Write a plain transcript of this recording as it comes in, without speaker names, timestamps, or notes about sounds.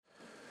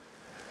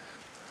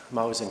I'm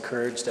always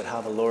encouraged at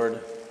how the Lord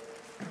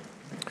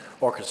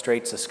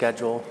orchestrates a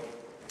schedule.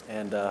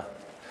 And a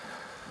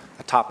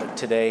topic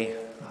today,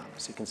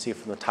 as you can see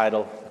from the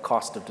title, the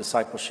Cost of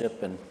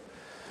Discipleship, and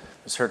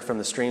was heard from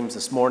the streams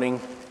this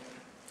morning.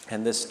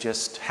 And this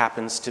just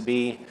happens to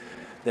be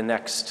the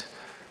next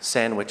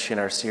sandwich in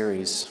our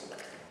series.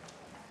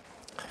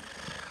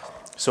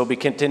 So we'll be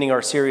continuing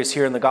our series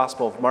here in the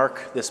Gospel of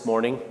Mark this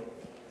morning.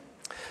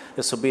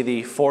 This will be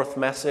the fourth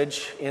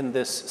message in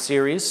this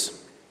series.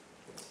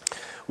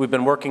 We've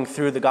been working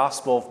through the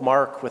Gospel of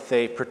Mark with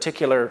a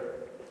particular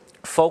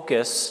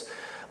focus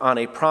on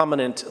a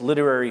prominent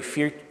literary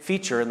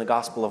feature in the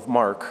Gospel of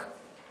Mark.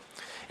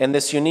 And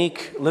this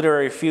unique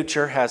literary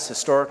feature has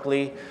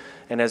historically,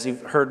 and as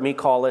you've heard me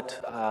call it,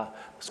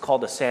 it's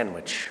called a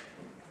sandwich.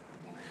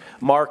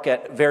 Mark,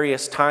 at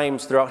various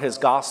times throughout his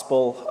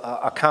Gospel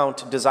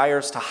account,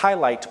 desires to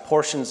highlight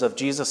portions of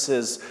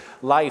Jesus'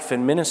 life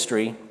and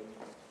ministry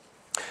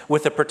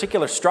with a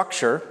particular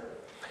structure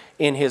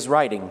in his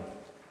writing.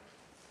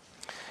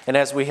 And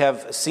as we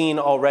have seen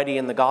already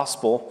in the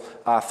Gospel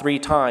 3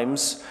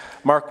 times,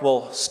 Mark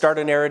will start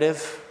a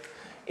narrative,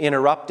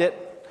 interrupt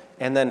it,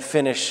 and then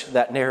finish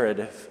that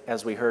narrative,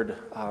 as we heard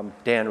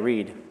Dan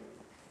read.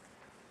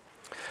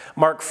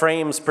 Mark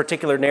frames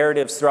particular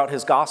narratives throughout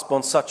his Gospel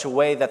in such a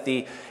way that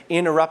the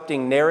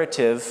interrupting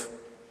narrative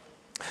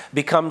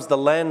becomes the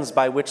lens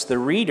by which the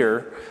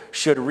reader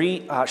should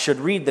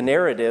read the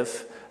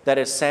narrative that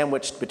is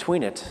sandwiched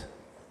between it.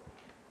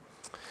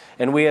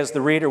 And we as the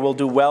reader will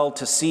do well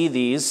to see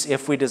these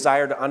if we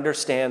desire to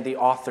understand the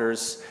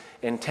author's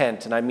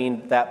intent. And I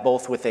mean that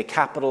both with a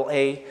capital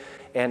A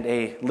and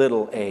a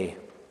little a.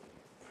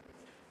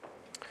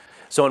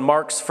 So in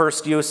Mark's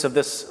first use of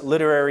this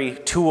literary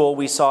tool,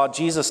 we saw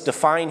Jesus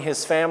define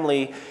his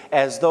family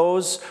as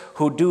those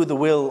who do the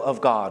will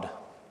of God.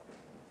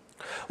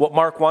 What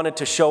Mark wanted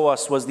to show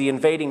us was the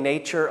invading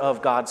nature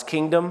of God's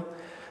kingdom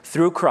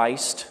through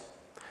Christ,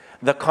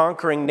 the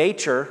conquering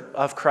nature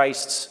of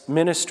Christ's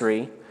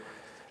ministry,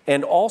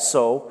 and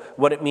also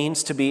what it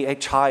means to be a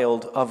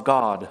child of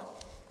God.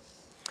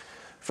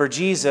 For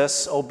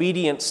Jesus,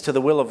 obedience to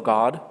the will of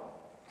God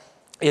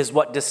is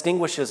what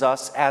distinguishes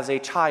us as a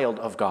child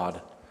of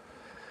God.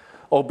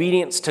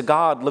 Obedience to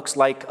God looks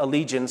like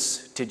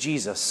allegiance to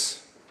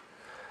Jesus.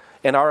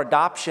 And our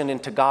adoption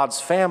into God's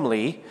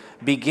family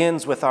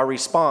begins with our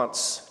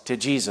response to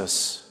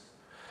Jesus.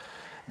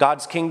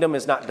 God's kingdom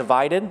is not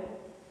divided.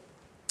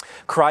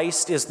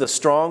 Christ is the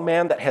strong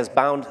man that has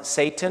bound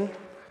Satan.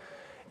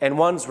 And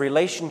one's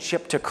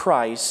relationship to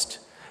Christ,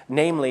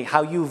 namely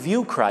how you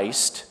view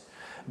Christ,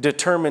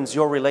 determines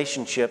your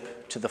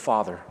relationship to the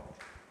Father.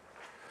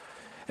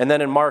 And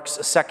then in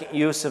Mark's second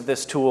use of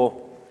this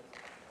tool,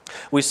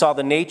 we saw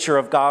the nature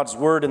of God's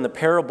word in the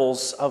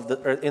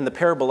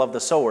parable of the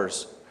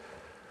sowers.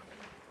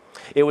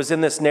 It was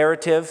in this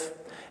narrative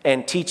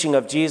and teaching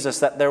of Jesus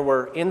that there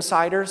were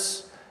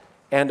insiders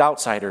and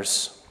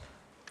outsiders.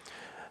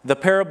 The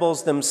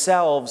parables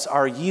themselves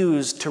are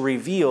used to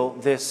reveal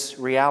this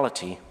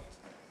reality.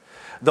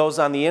 Those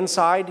on the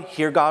inside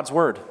hear God's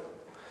word,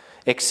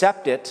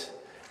 accept it,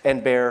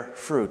 and bear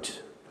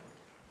fruit.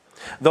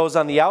 Those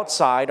on the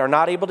outside are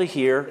not able to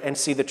hear and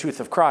see the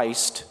truth of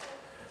Christ,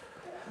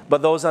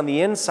 but those on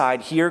the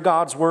inside hear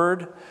God's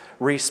word,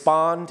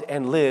 respond,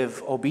 and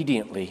live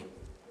obediently.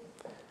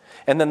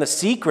 And then the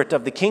secret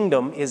of the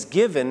kingdom is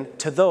given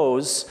to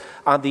those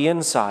on the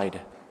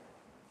inside.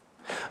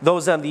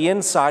 Those on the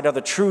inside are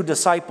the true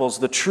disciples,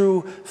 the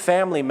true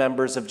family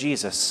members of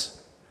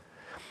Jesus.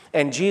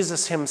 And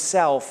Jesus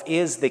himself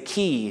is the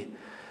key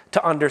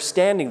to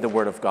understanding the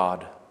Word of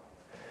God.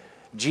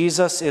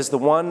 Jesus is the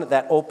one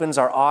that opens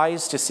our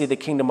eyes to see the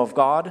kingdom of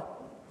God.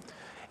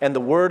 And the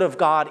Word of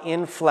God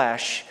in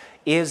flesh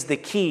is the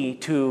key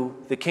to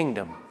the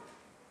kingdom.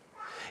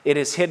 It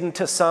is hidden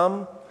to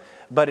some,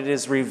 but it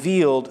is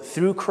revealed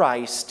through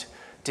Christ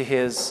to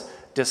his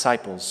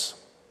disciples.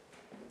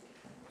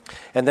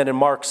 And then in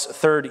Mark's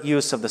third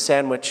use of the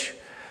sandwich,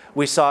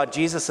 we saw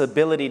Jesus'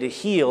 ability to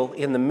heal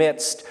in the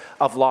midst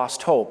of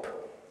lost hope.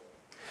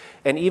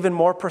 And even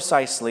more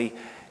precisely,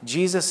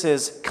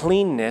 Jesus'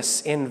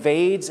 cleanness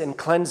invades and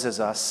cleanses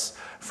us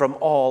from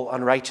all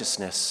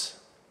unrighteousness.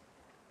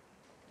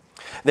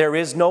 There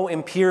is no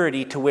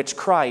impurity to which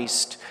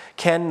Christ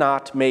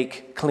cannot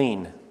make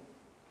clean.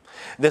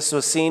 This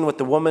was seen with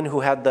the woman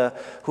who had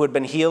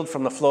been healed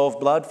from the flow of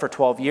blood for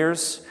 12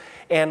 years,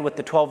 and with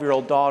the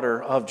 12-year-old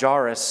daughter of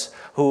Jairus,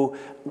 who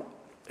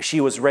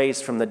she was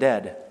raised from the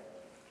dead.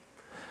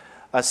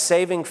 A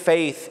saving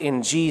faith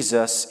in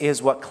Jesus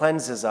is what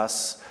cleanses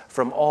us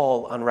from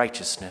all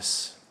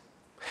unrighteousness.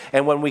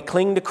 And when we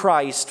cling to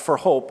Christ for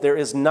hope, there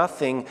is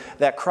nothing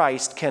that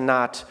Christ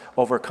cannot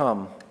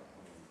overcome.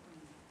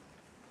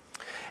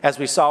 As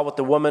we saw with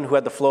the woman who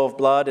had the flow of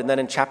blood, and then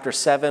in chapter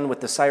 7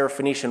 with the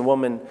Syrophoenician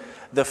woman,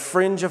 the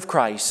fringe of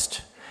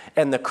Christ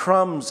and the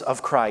crumbs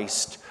of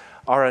Christ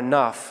are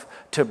enough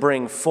to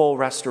bring full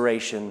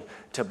restoration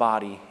to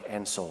body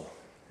and soul.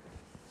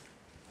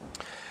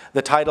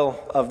 The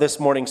title of this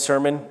morning's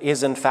sermon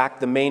is, in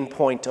fact, the main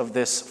point of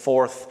this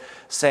fourth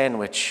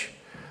sandwich.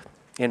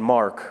 in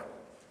Mark.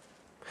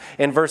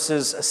 In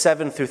verses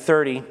 7 through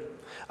 30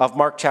 of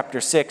Mark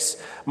chapter 6,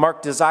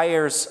 Mark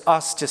desires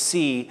us to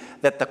see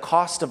that the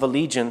cost of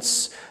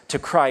allegiance to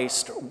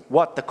Christ,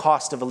 what the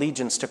cost of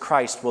allegiance to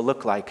Christ will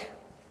look like.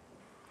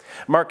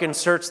 Mark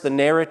inserts the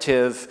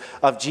narrative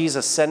of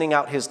Jesus sending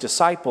out his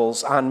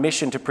disciples on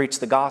mission to preach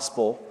the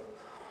gospel,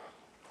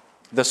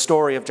 the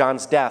story of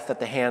John's death at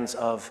the hands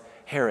of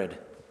Herod.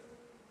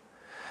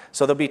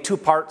 So there'll be two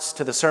parts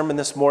to the sermon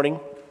this morning.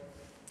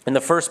 In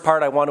the first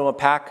part, I want to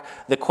unpack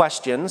the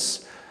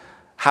questions: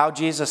 how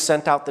Jesus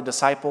sent out the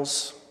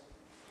disciples,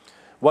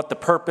 what the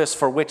purpose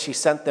for which he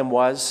sent them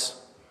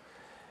was,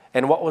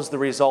 and what was the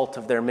result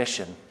of their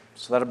mission.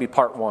 So that'll be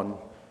part one.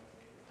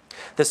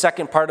 The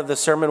second part of the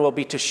sermon will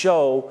be to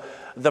show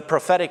the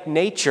prophetic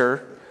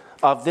nature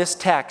of this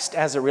text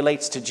as it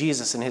relates to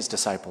Jesus and his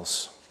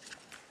disciples.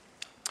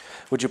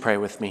 Would you pray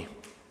with me?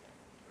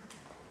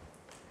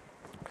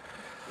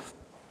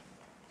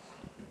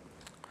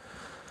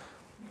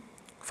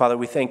 Father,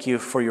 we thank you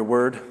for your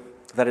word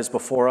that is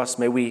before us.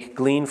 May we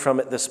glean from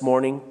it this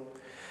morning.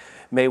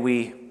 May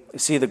we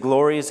see the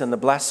glories and the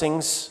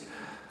blessings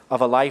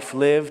of a life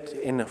lived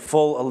in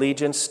full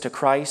allegiance to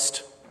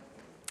Christ,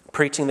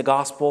 preaching the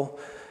gospel,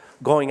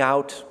 going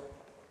out,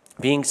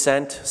 being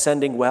sent,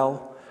 sending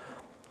well.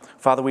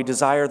 Father, we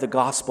desire the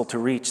gospel to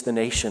reach the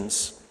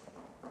nations.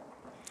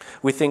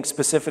 We think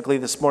specifically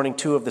this morning,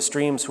 too, of the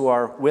streams who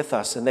are with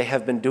us, and they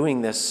have been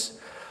doing this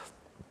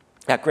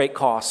at great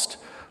cost,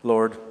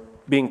 Lord,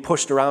 being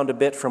pushed around a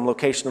bit from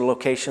location to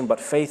location, but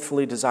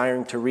faithfully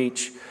desiring to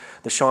reach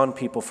the Sean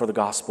people for the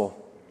gospel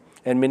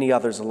and many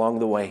others along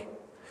the way.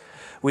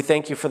 We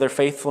thank you for their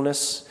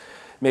faithfulness.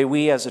 May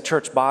we as a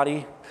church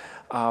body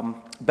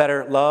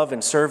better love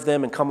and serve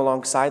them and come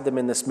alongside them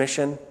in this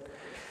mission.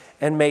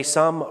 And may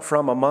some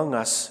from among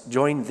us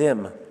join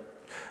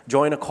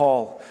a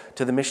call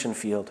to the mission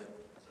field.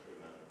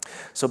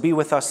 So be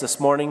with us this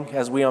morning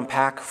as we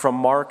unpack from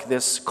Mark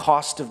this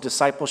cost of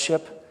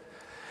discipleship.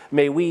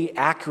 May we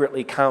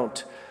accurately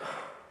count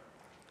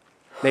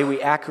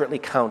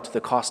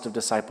the cost of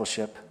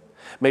discipleship.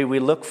 May we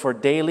look for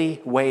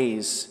daily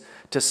ways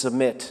to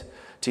submit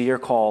to your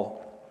call.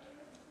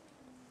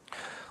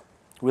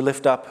 We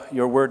lift up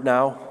your word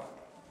now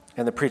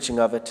and the preaching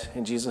of it.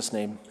 In Jesus'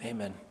 name,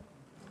 amen.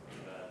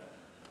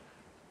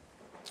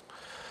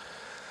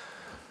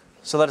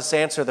 So let us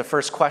answer the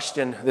first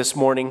question this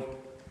morning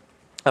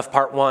of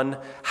part one.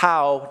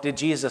 How did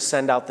Jesus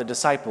send out the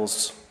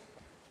disciples?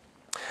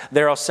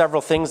 There are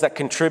several things that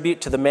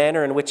contribute to the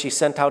manner in which he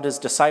sent out his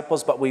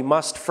disciples, but we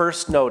must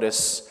first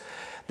notice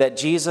that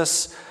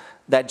Jesus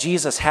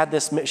had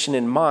this mission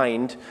in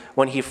mind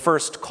when he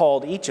first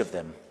called each of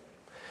them.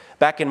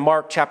 Back in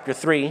Mark chapter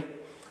 3,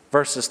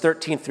 verses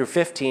 13 through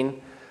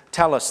 15,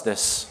 tell us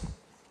this.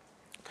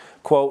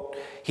 Quote,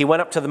 "He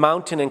went up to the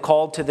mountain and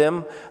called to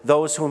them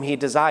those whom he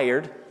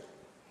desired,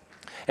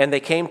 and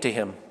they came to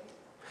him.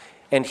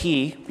 And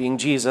he, being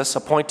Jesus,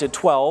 appointed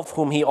 12,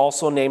 whom he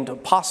also named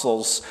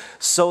apostles,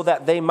 so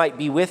that they might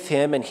be with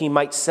him and he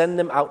might send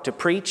them out to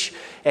preach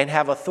and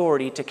have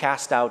authority to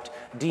cast out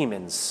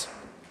demons."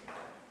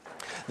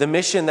 The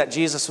mission that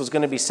Jesus was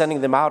going to be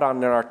sending them out on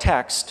in our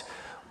text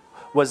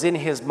was in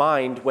his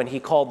mind when he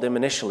called them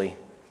initially.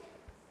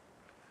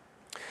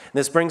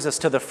 This brings us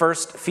to the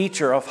first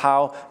feature of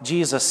how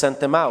Jesus sent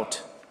them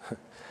out.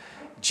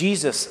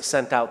 Jesus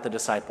sent out the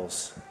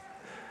disciples.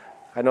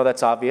 I know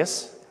that's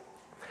obvious,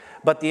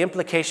 but the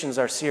implications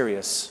are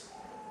serious.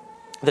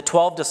 The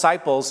 12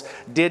 disciples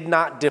did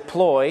not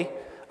deploy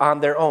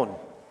on their own.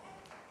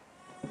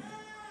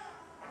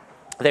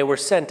 They were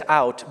sent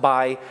out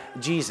by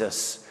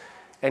Jesus.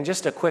 And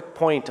just a quick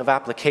point of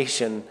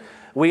application,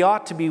 we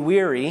ought to be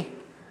weary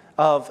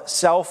of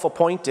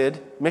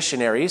self-appointed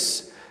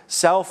missionaries,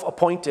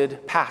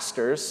 self-appointed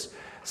pastors,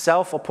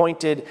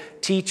 self-appointed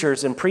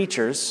teachers and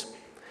preachers,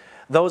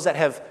 those that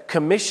have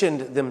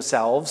commissioned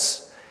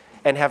themselves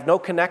and have no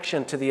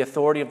connection to the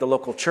authority of the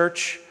local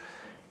church.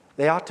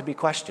 They ought to be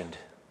questioned.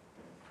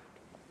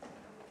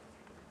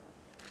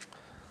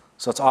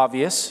 So it's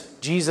obvious,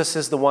 Jesus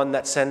is the one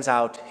that sends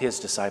out his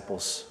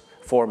disciples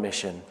for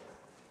mission.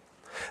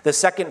 The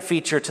second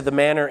feature to the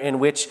manner in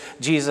which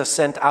Jesus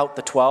sent out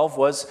the 12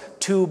 was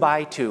 2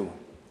 by 2.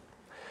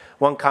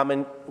 One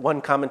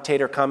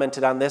commentator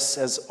commented on this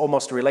as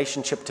almost a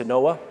relationship to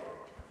Noah.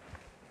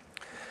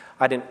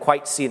 I didn't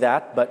quite see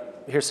that,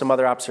 but here's some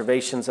other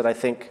observations that I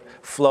think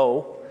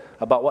flow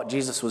about what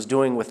Jesus was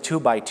doing with 2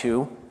 by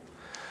 2.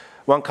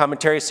 One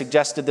commentary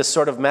suggested this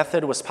sort of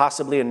method was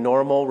possibly a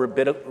normal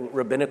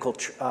rabbinical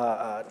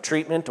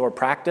treatment or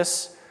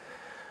practice.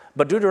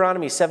 But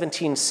Deuteronomy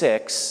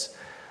 17:6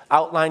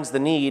 outlines the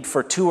need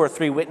for 2 or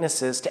 3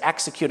 witnesses to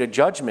execute a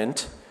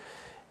judgment,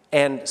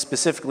 and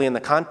specifically in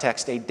the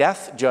context, a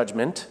death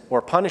judgment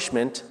or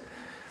punishment.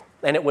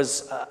 And it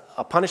was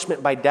a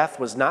punishment by death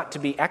was not to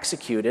be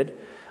executed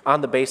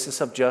on the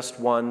basis of just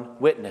one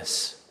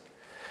witness.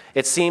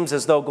 It seems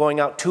as though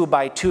going out 2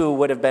 by 2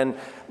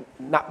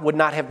 would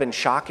not have been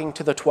shocking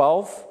to the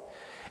 12.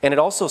 And it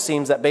also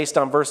seems that based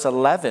on verse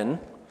 11,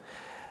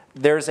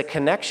 there's a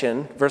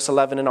connection, verse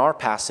 11 in our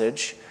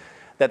passage,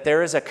 that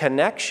there is a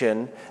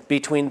connection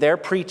between their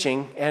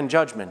preaching and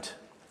judgment.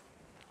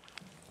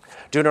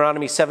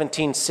 Deuteronomy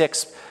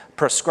 17:6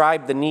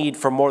 prescribed the need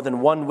for more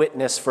than one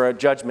witness for a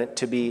judgment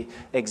to be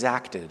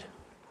exacted.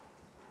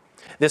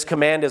 This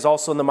command is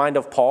also in the mind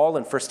of Paul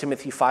in 1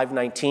 Timothy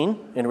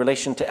 5:19 in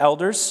relation to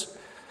elders,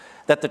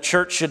 that the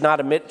church should not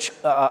admit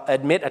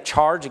a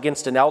charge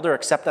against an elder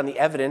except on the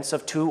evidence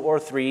of 2 or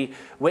 3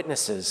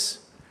 witnesses.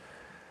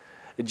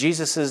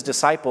 Jesus'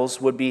 disciples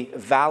would be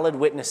valid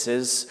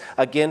witnesses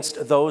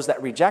against those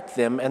that reject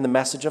them and the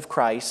message of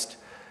Christ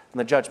in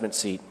the judgment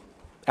seat,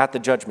 at the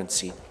judgment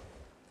seat.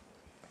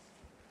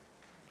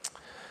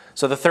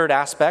 So the third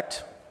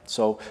aspect,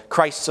 so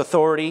Christ's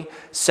authority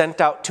sent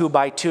out 2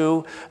 by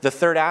 2. The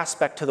third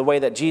aspect to the way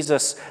that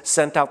Jesus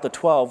sent out the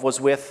 12 was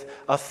with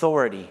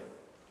authority.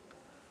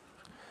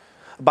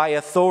 By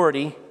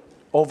authority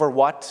over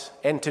what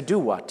and to do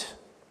what?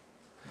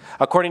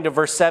 According to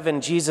verse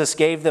 7, Jesus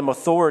gave them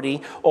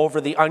authority over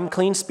the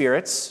unclean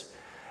spirits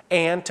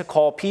and to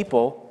call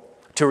people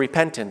to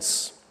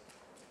repentance.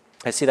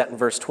 I see that in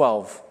verse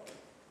 12.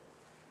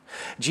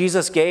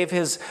 Jesus gave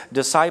his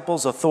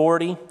disciples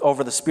authority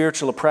over the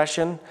spiritual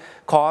oppression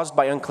caused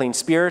by unclean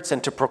spirits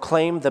and to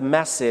proclaim the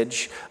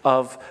message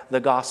of the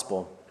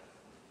gospel.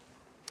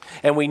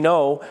 And we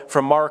know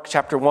from Mark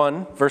chapter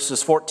 1,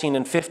 verses 14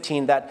 and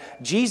 15,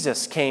 that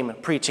Jesus came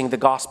preaching the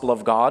gospel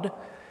of God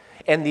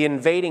and the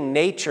invading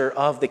nature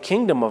of the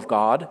kingdom of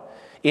God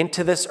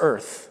into this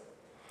earth,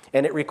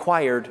 and it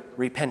required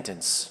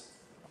repentance.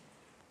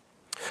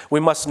 We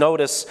must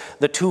notice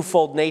the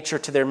twofold nature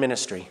to their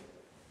ministry.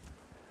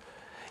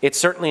 It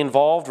certainly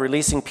involved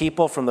releasing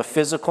people from the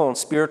physical and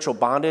spiritual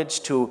bondage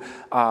to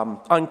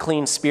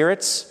unclean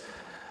spirits,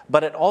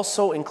 but it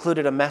also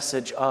included a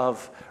message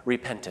of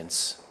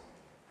repentance.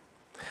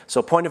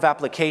 So, point of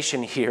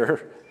application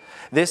here,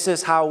 this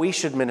is how we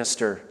should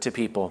minister to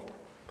people.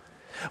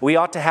 We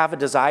ought to have a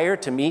desire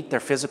to meet their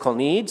physical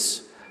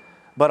needs,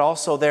 but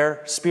also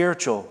their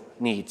spiritual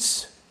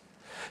needs.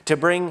 To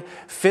bring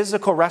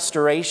physical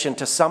restoration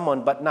to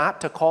someone, but not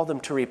to call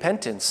them to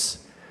repentance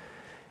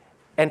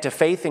and to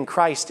faith in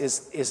Christ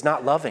is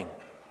not loving.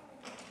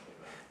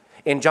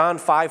 In John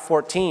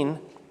 5:14,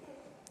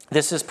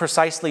 this is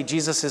precisely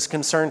Jesus'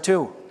 concern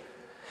too.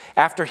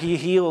 After he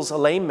heals a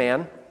lame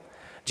man,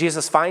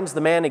 Jesus finds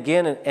the man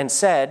again and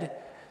said,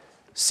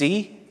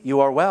 "See, you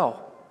are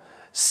well.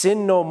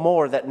 Sin no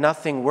more, that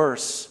nothing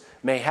worse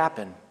may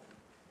happen."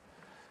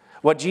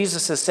 What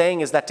Jesus is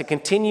saying is that to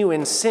continue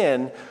in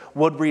sin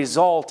would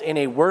result in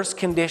a worse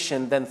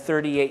condition than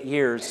 38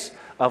 years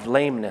of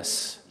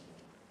lameness.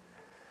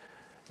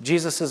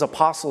 Jesus'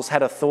 apostles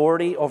had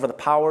authority over the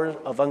power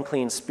of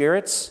unclean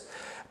spirits,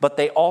 but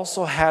they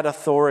also had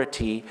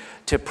authority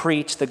to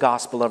preach the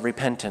gospel of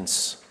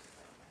repentance.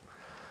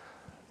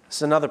 This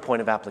is another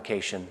point of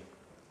application.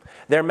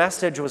 Their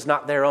message was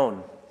not their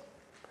own.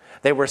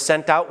 They were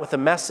sent out with a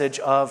message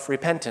of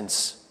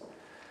repentance.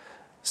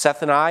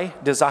 Seth and I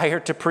desire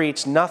to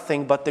preach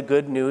nothing but the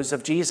good news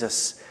of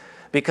Jesus,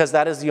 because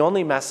that is the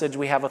only message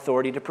we have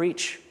authority to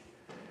preach.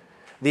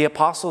 The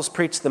apostles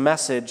preached the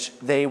message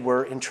they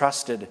were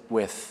entrusted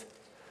with.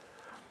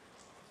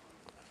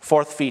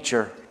 Fourth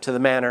feature to the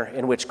manner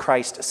in which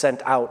Christ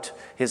sent out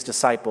his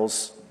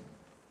disciples,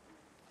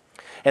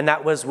 and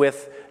that was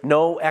with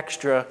no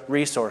extra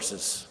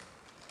resources.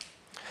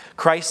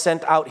 Christ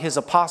sent out his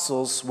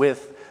apostles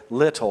with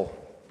little.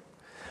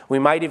 We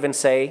might even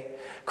say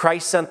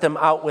Christ sent them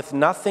out with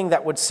nothing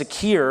that would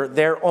secure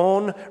their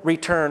own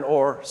return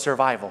or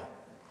survival.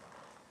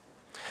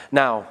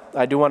 Now,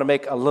 I do want to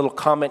make a little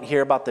comment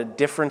here about the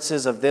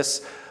differences of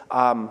this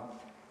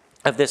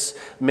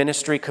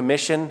ministry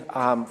commission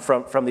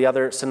from the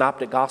other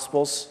synoptic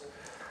gospels.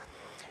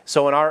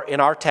 So in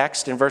our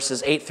text, in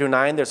verses 8 through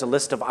 9, there's a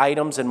list of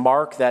items in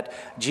Mark that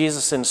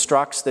Jesus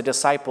instructs the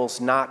disciples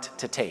not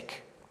to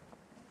take.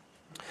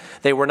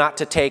 They were not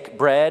to take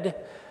bread,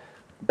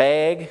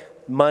 bag,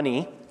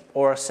 money,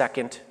 or a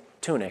second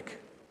tunic.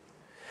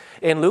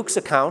 In Luke's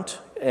account,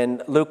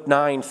 in Luke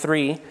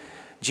 9:3,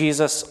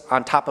 Jesus,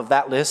 on top of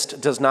that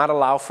list, does not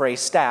allow for a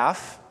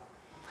staff,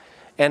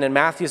 and in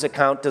Matthew's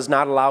account does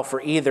not allow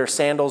for either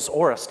sandals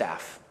or a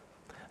staff.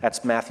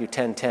 That's Matthew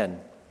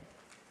 10:10.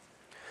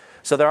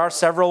 So there are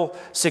several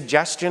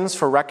suggestions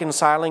for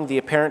reconciling the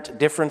apparent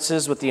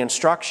differences with the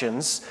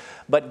instructions,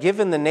 but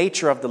given the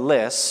nature of the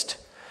list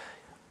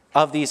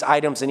of these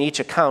items in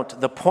each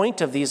account, the point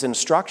of these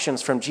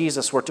instructions from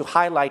Jesus were to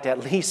highlight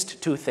at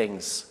least 2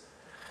 things.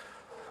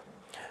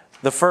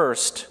 The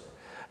first,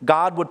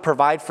 God would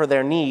provide for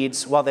their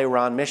needs while they were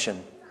on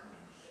mission.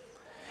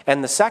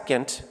 And the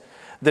second,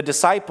 the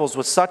disciples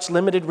with such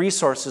limited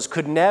resources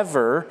could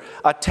never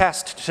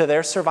attest to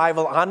their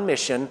survival on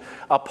mission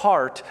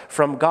apart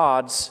from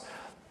God's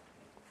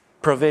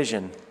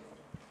provision.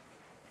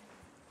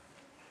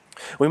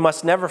 We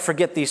must never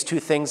forget these 2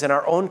 things in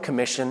our own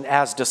commission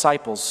as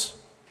disciples.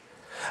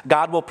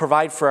 God will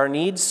provide for our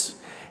needs,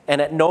 and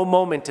at no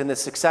moment in the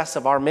success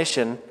of our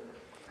mission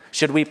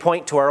should we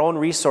point to our own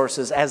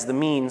resources as the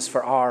means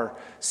for our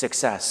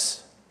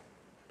success.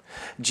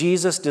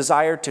 Jesus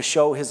desired to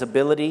show his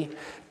ability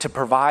to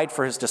provide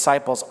for his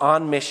disciples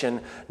on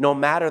mission no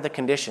matter the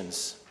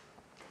conditions.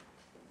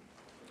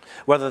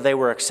 Whether they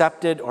were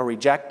accepted or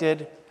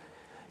rejected,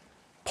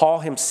 Paul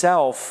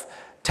himself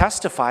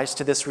testifies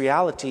to this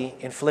reality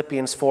in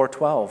Philippians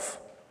 4:12.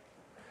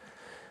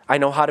 I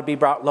know how to be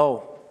brought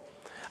low.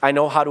 I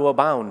know how to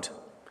abound.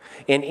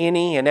 In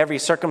any and every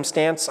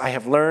circumstance, I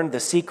have learned the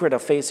secret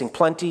of facing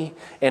plenty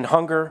and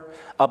hunger,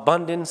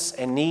 abundance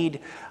and need.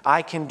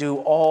 I can do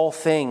all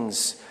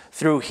things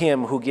through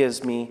him who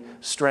gives me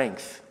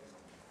strength.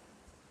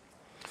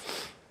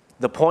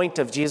 The point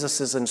of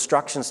Jesus'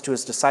 instructions to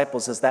his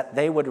disciples is that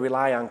they would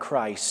rely on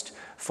Christ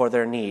for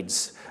their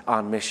needs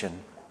on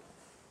mission.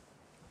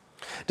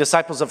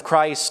 Disciples of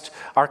Christ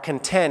are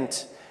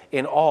content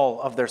in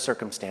all of their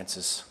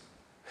circumstances.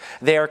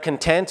 They are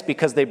content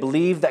because they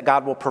believe that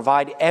God will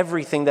provide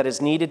everything that is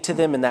needed to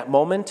them in that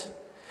moment,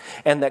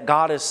 and that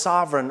God is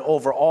sovereign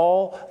over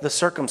all the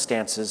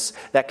circumstances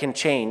that can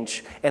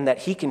change, and that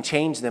he can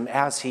change them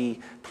as he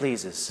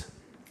pleases.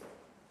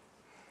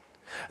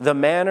 The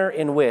manner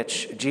in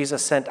which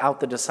Jesus sent out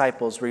the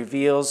disciples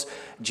reveals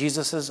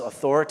Jesus'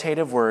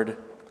 authoritative word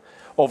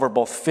over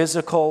both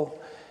physical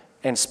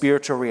and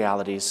spiritual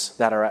realities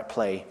that are at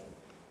play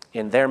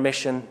in their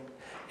mission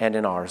and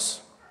in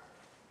ours.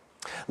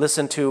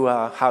 Listen to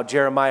how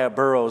Jeremiah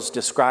Burroughs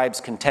describes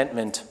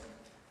contentment.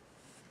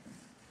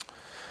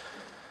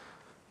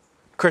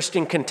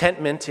 Christian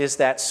contentment is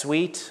that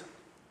sweet,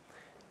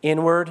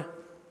 inward,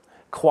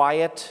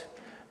 quiet,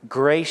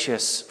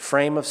 gracious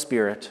frame of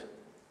spirit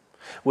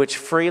which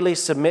freely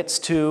submits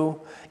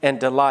to and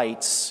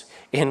delights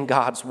in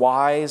God's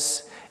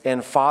wise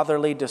and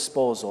fatherly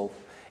disposal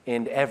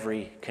in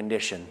every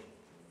condition.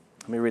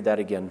 Let me read that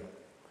again.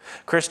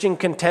 Christian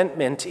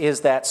contentment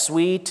is that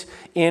sweet,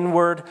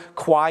 inward,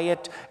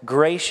 quiet,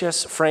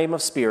 gracious frame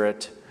of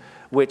spirit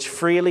which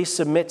freely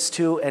submits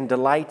to and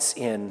delights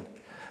in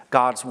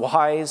God's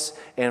wise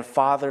and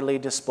fatherly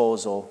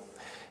disposal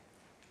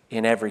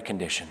in every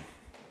condition.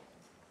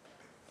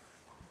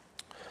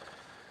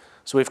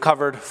 So we've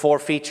covered 4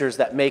 features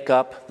that make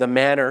up the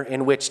manner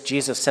in which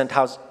Jesus sent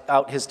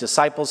out his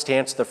disciples. To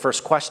answer the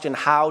first question,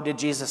 how did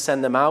Jesus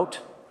send them out?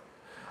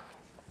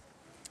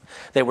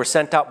 They were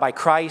sent out by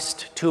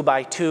Christ, 2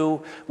 by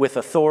 2, with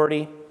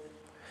authority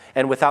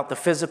and without the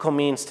physical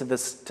means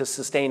to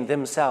sustain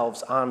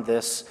themselves on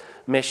this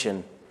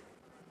mission.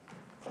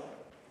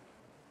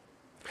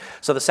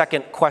 So the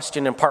second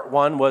question in part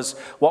 1 was,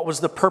 what was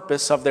the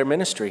purpose of their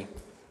ministry?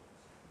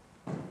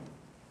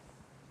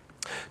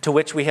 To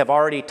which we have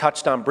already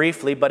touched on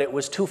briefly, but it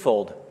was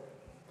twofold.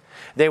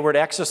 They were to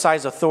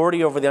exercise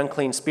authority over the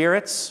unclean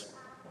spirits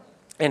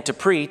and to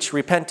preach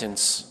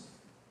repentance.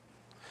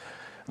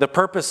 The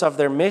purpose of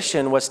their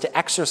mission was to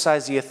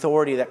exercise the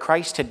authority that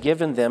Christ had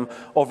given them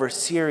over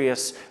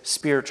serious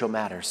spiritual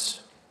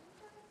matters.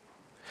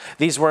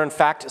 These were in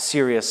fact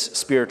serious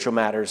spiritual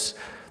matters.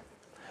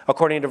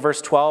 According to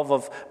verse 12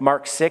 of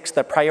Mark 6,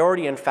 the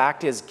priority in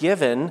fact is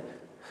given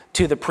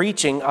to the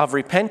preaching of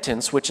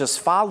repentance, which is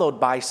followed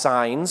by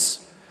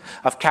signs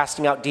of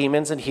casting out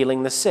demons and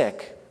healing the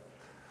sick.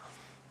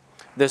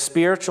 The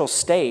spiritual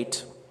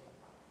state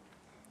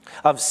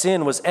of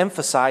sin was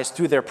emphasized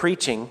through their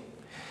preaching,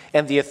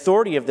 and the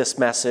authority of this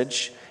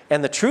message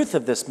and the truth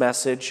of this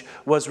message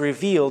was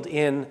revealed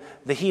in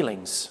the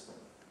healings.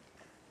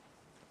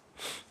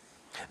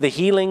 The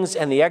healings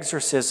and the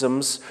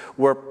exorcisms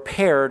were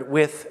paired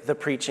with the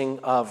preaching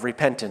of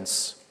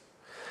repentance.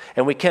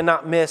 And we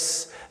cannot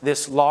miss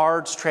this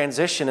large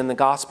transition in the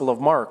Gospel of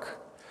Mark.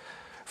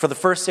 For the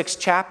first 6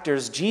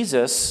 chapters,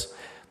 Jesus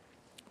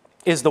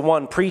is the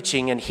one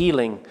preaching and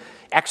healing,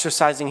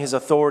 exercising his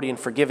authority and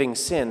forgiving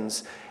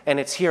sins. And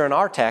it's here in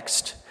our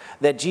text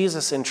that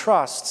Jesus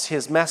entrusts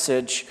his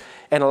message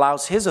and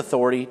allows his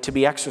authority to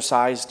be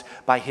exercised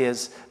by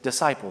his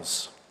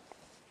disciples.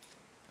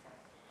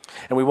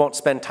 And we won't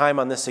spend time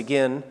on this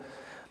again,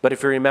 but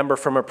if you remember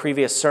from a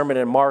previous sermon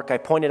in Mark, I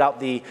pointed out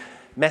the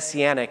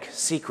messianic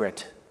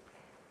secret.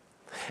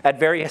 At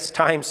various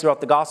times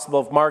throughout the Gospel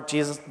of Mark,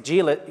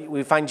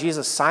 we find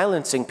Jesus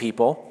silencing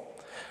people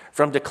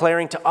from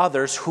declaring to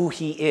others who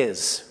he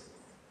is.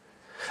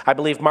 I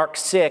believe Mark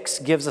 6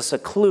 gives us a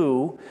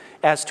clue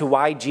as to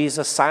why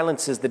Jesus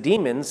silences the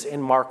demons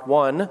in Mark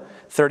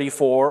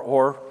 1:34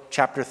 or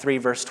chapter 3,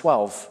 verse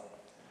 12.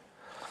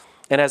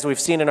 And as we've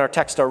seen in our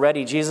text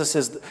already, Jesus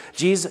is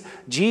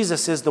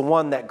the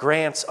one that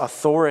grants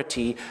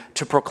authority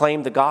to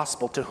proclaim the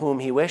gospel to whom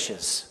he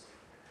wishes.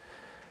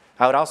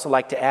 I would also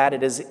like to add,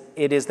 it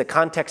is the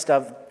content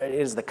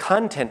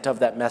of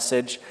that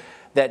message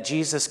that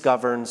Jesus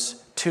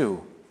governs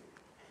too.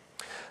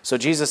 So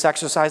Jesus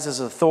exercises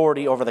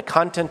authority over the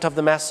content of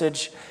the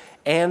message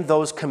and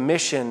those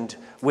commissioned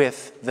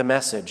with the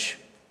message.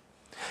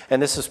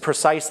 And this is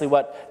precisely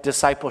what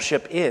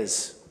discipleship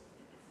is.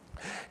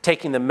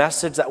 Taking the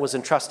message that was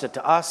entrusted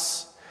to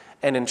us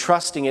and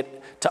entrusting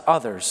it to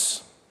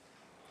others.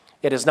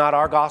 It is not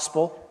our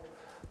gospel,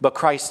 but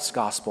Christ's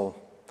gospel.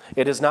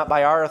 It is not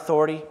by our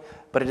authority,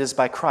 but it is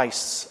by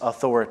Christ's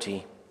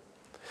authority.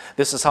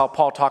 This is how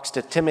Paul talks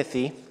to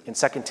Timothy in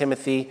 2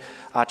 Timothy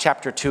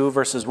chapter 2,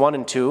 verses 1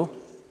 and 2.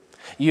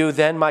 You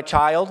then, my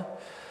child,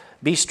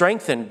 be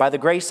strengthened by the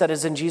grace that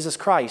is in Jesus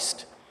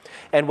Christ,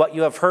 and what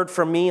you have heard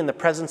from me in the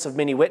presence of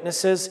many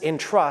witnesses,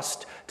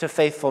 entrust to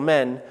faithful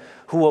men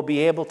who will be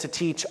able to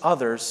teach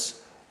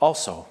others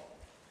also.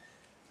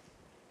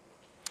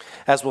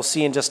 As we'll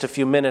see in just a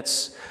few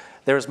minutes,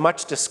 there is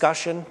much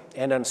discussion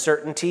and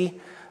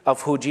uncertainty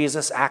of who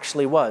Jesus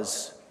actually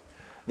was.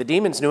 The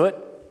demons knew it.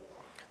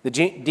 The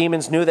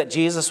demons knew that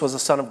Jesus was the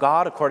Son of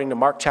God, according to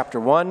Mark chapter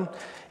 1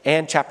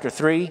 and chapter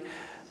 3.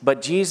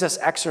 But Jesus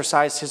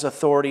exercised his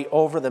authority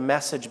over the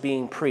message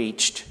being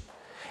preached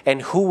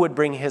and who would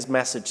bring his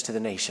message to the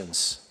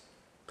nations.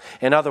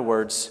 In other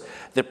words,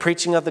 the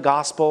preaching of the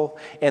gospel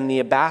and the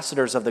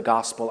ambassadors of the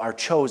gospel are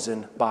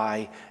chosen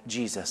by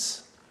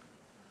Jesus.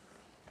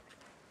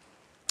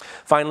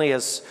 Finally,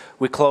 as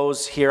we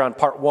close here on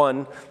part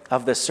 1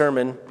 of this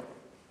sermon,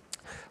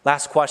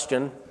 last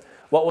question,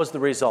 what was the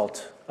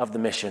result of the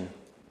mission?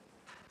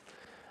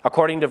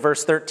 According to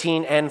verse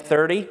 13 and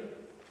 30,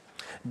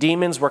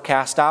 demons were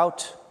cast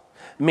out,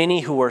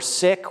 many who were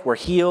sick were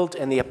healed,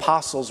 and the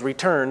apostles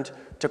returned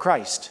to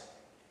Christ.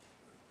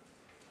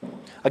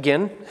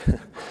 Again,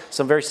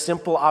 some very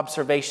simple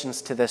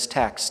observations to this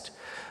text,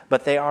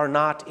 but they are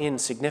not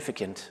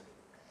insignificant.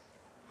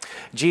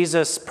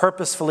 Jesus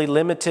purposefully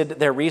limited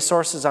their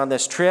resources on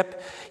this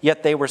trip,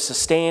 yet they were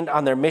sustained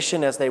on their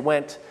mission as they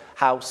went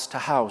house to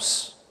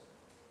house.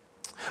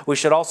 We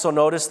should also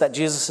notice that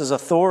Jesus'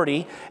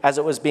 authority, as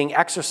it was being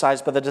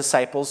exercised by the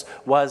disciples,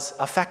 was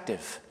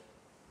effective.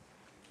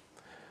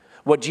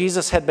 What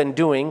Jesus had been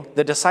doing,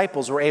 the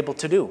disciples were able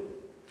to do.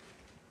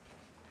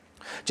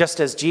 Just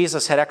as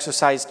Jesus had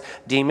exorcised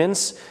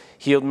demons,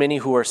 healed many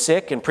who were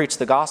sick, and preached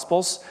the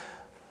Gospels,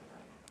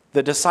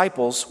 the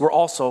disciples were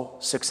also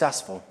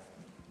successful.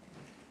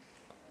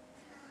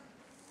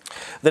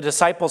 The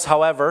disciples,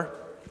 however,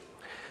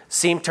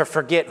 seem to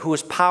forget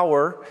whose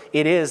power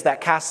it is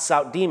that casts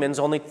out demons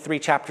only 3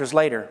 chapters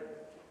later.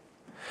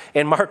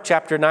 In Mark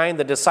chapter 9,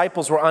 the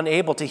disciples were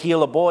unable to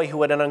heal a boy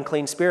who had an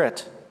unclean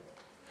spirit.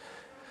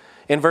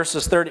 In verse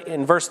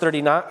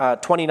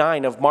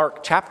 29 of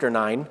Mark chapter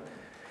 9,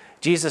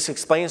 Jesus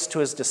explains to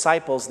his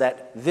disciples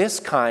that this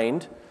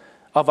kind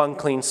of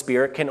unclean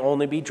spirit can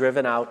only be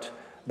driven out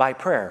by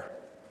prayer.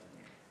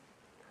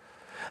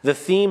 The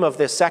theme of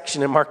this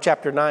section in Mark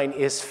chapter 9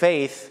 is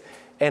faith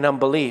and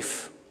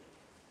unbelief.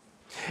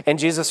 And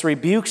Jesus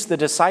rebukes the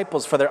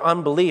disciples for their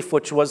unbelief,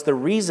 which was the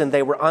reason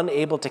they were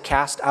unable to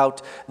cast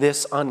out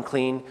this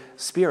unclean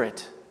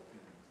spirit.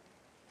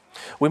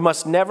 We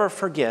must never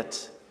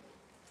forget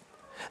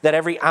that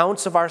every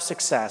ounce of our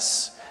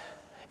success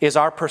in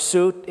our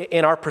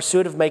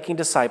pursuit of making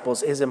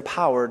disciples is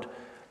empowered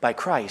by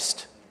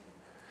Christ.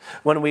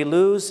 When we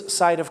lose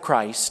sight of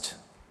Christ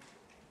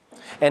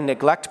and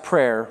neglect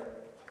prayer,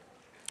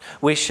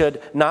 we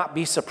should not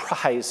be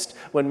surprised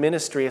when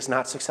ministry is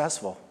not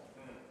successful.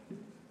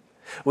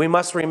 We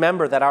must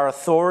remember that our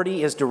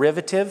authority is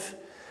derivative,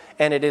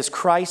 and it is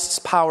Christ's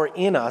power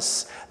in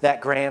us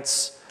that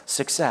grants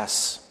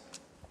success.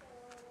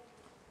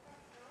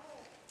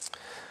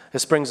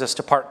 This brings us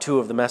to part 2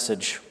 of the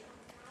message,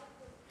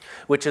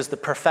 which is the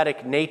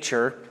prophetic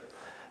nature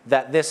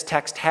that this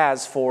text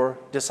has for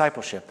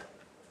discipleship.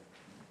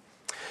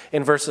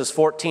 In verses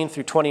 14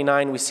 through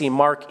 29, we see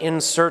Mark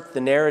insert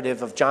the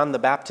narrative of John the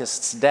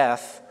Baptist's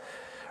death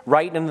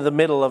right into the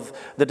middle of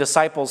the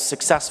disciples'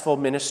 successful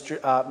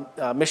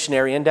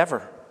missionary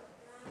endeavor.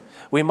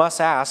 We must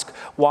ask,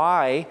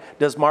 why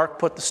does Mark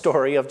put the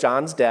story of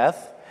John's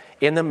death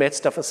in the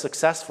midst of a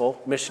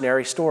successful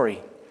missionary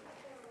story?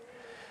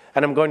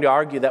 And I'm going to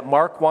argue that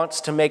Mark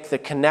wants to make the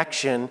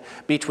connection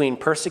between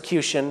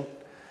persecution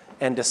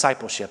and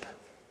discipleship.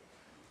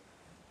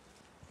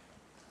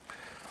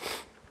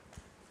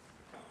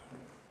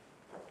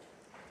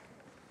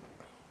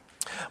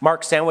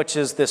 Mark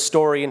sandwiches this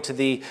story into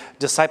the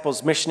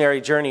disciples'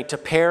 missionary journey to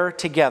pair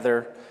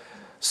together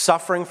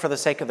suffering for the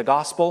sake of the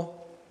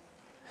gospel,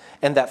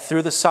 and that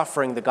through the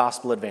suffering, the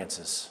gospel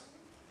advances.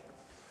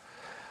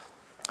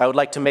 I would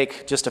like to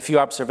make just a few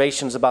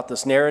observations about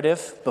this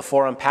narrative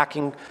before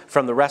unpacking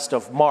from the rest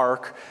of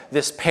Mark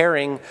this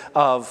pairing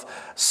of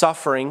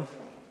suffering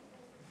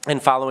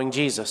and following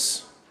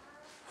Jesus.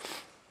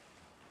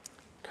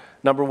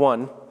 Number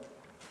 1,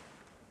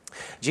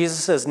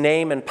 Jesus'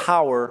 name and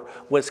power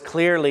was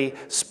clearly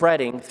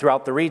spreading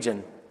throughout the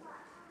region,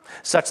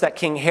 such that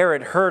King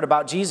Herod heard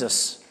about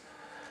Jesus.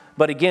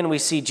 But again, we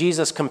see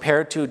Jesus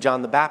compared to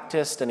John the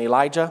Baptist and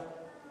Elijah.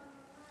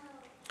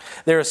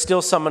 There is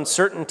still some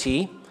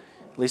uncertainty,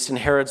 at least in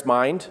Herod's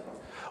mind,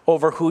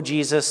 over who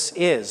Jesus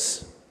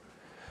is.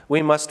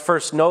 We must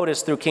first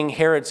notice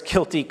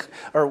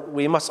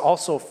we must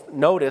also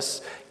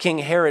notice King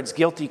Herod's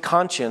guilty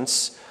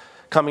conscience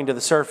coming to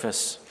the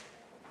surface.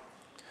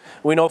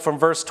 We know from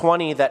verse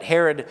 20 that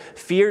Herod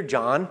feared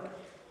John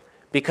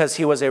because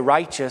he was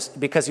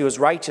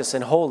righteous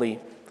and holy.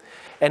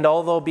 And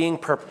although being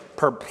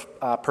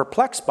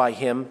perplexed by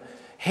him,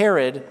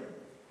 Herod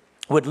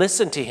would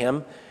listen to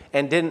him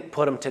and didn't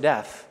put him to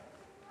death.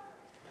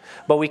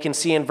 But we can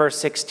see in verse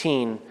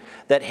 16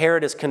 that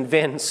Herod is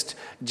convinced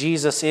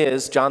Jesus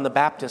is John the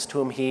Baptist,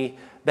 whom he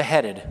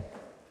beheaded.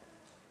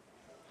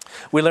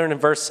 We learn in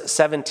verse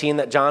 17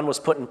 that John was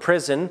put in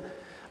prison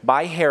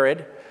by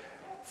Herod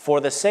for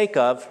the sake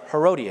of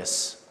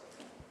Herodias.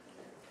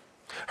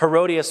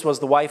 Herodias was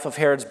the wife of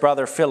Herod's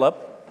brother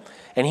Philip,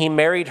 and he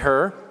married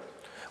her,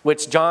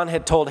 which John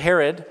had told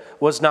Herod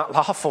was not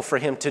lawful for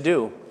him to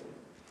do.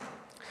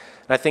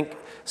 And I think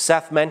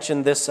Seth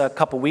mentioned this a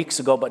couple weeks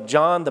ago, but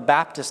John the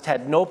Baptist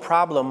had no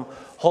problem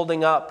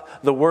holding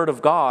up the word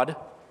of God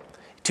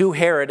to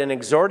Herod and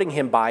exhorting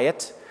him by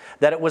it,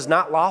 that it was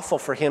not lawful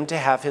for him to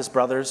have his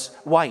brother's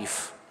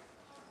wife.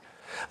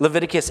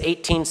 Leviticus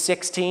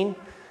 18:16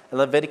 and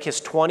Leviticus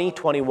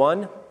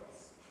 20:21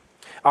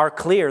 are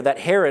clear that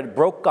Herod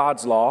broke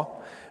God's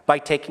law by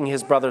taking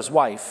his brother's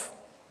wife.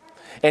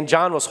 And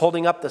John was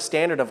holding up the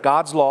standard of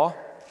God's law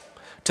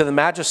to the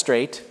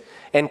magistrate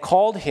and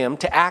called him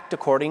to act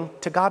according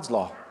to God's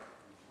law.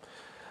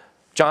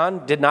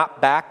 John did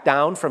not back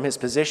down from his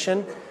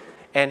position,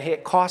 and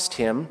it cost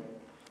him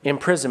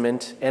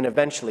imprisonment and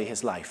eventually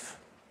his life.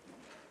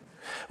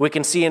 We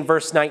can see in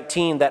verse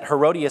 19 that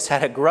Herodias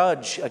had a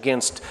grudge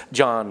against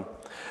John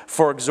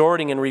for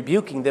exhorting and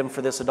rebuking them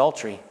for this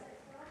adultery.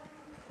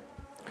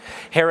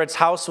 Herod's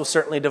house was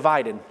certainly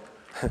divided.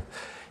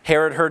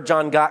 Herod heard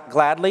John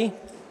gladly,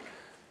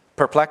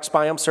 perplexed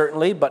by him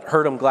certainly, but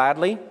heard him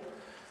gladly.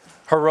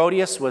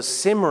 Herodias was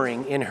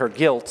simmering in her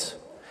guilt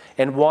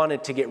and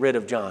wanted to get rid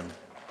of John.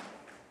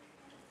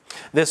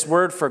 This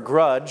word for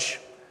grudge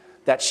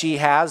that she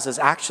has is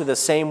actually the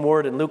same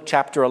word in Luke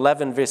chapter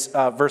 11,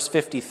 verse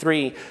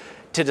 53,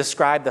 to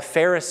describe the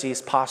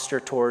Pharisees' posture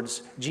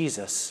towards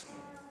Jesus.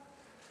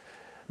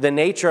 The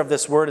nature of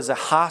this word is a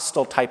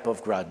hostile type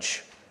of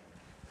grudge.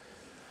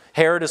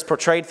 Herod is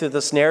portrayed through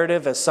this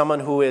narrative as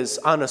someone who is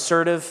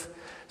unassertive,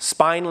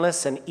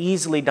 spineless, and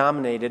easily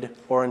dominated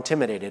or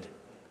intimidated.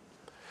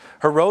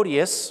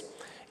 Herodias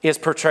is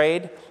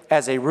portrayed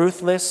as a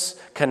ruthless,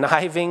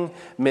 conniving,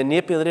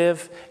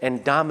 manipulative,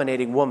 and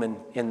dominating woman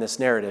in this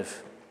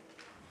narrative.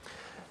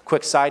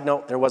 Quick side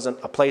note, there wasn't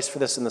a place for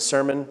this in the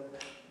sermon.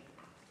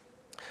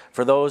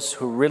 For those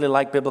who really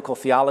like biblical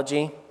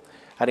theology,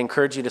 I'd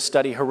encourage you to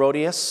study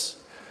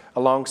Herodias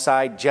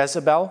alongside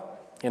Jezebel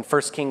in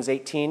 1 Kings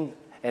 18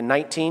 and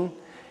 19,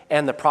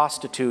 and the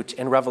prostitute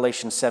in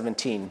Revelation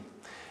 17.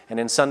 And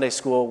in Sunday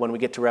school, when we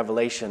get to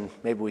Revelation,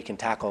 maybe we can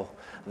tackle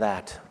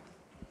that.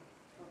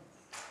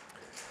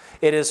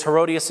 It is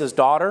Herodias'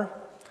 daughter,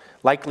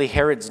 likely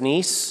Herod's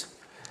niece,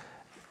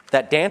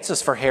 that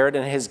dances for Herod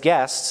and his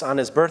guests on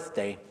his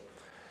birthday.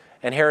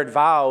 And Herod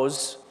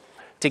vows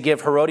to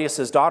give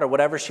Herodias' daughter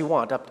whatever she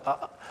wanted,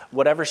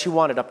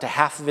 up to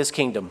half of his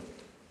kingdom.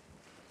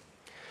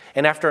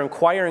 And after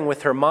inquiring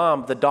with her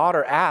mom, the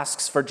daughter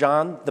asks for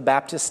John the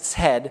Baptist's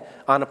head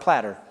on a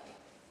platter.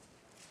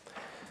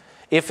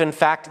 If in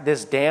fact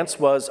this dance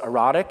was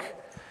erotic,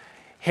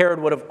 Herod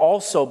would have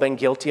also been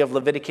guilty of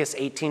Leviticus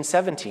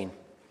 18:17,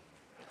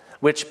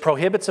 which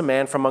prohibits a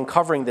man from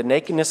uncovering the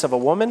nakedness of a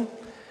woman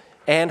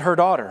and her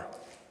daughter.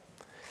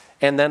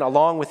 And then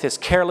along with his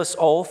careless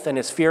oath and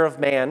his fear of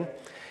man,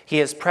 he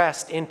is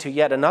pressed into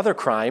yet another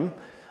crime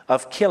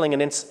of killing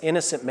an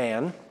innocent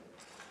man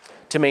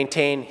to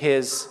maintain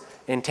his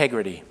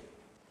integrity.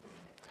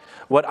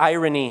 What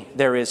irony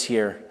there is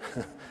here.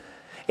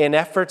 In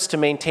efforts to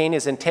maintain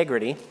his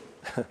integrity,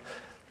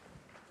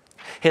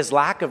 his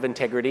lack of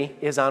integrity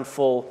is on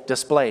full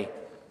display.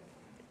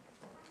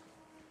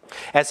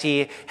 As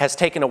he has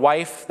taken a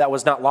wife that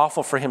was not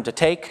lawful for him to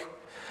take,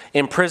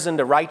 imprisoned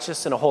a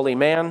righteous and a holy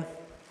man,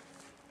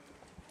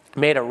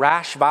 made a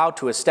rash vow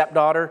to his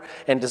stepdaughter,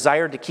 and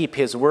desired to keep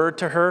his word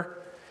to her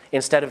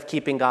instead of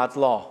keeping God's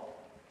law.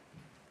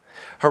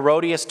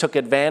 Herodias took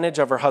advantage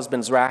of her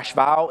husband's rash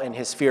vow and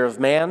his fear of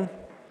man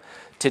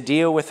to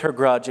deal with her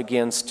grudge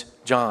against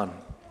John.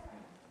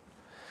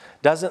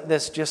 Doesn't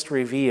this just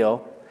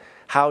reveal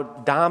how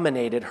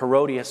dominated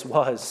Herodias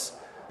was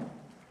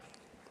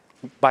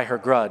by her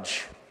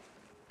grudge?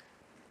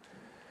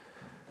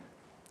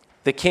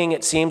 The king,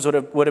 it seems,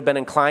 would have been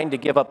inclined to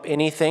give up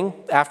anything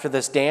after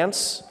this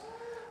dance,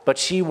 but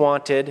she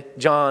wanted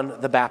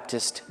John the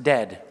Baptist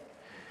dead,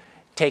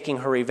 taking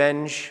her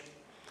revenge,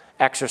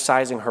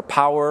 exercising her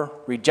power,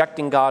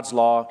 rejecting God's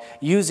law,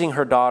 using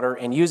her daughter,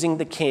 and using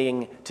the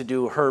king to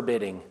do her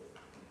bidding.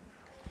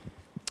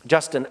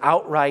 Just an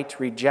outright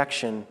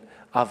rejection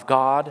of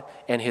God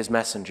and his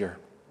messenger.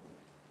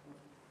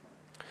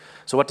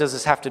 So what does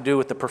this have to do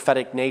with the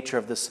prophetic nature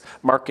of this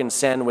Markan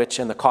sandwich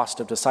and the cost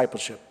of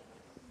discipleship?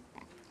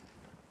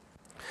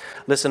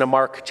 Listen to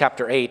Mark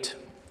chapter 8,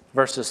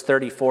 verses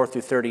 34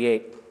 through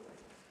 38.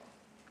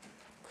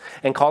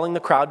 And calling the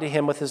crowd to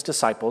him with his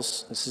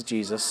disciples, this is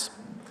Jesus,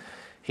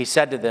 he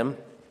said to them,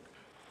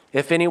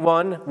 "If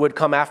anyone would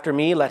come after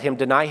me, let him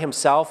deny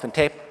himself and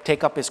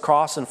take up his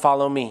cross and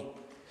follow me.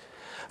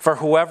 For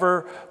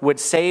whoever would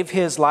save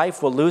his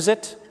life will lose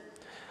it,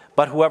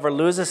 but whoever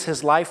loses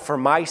his life for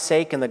my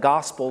sake and the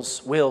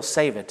gospel's will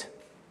save it.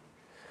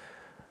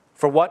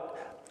 For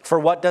what For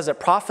what does it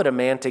profit a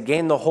man to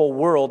gain the whole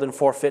world and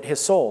forfeit his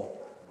soul?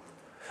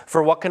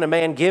 For what can a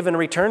man give in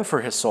return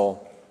for his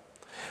soul?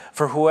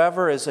 For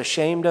whoever is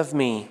ashamed of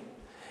me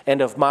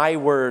and of my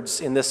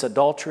words in this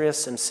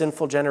adulterous and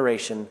sinful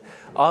generation,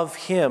 of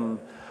him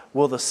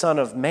will the Son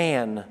of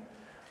Man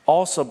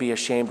also be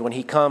ashamed when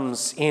he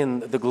comes in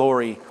the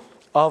glory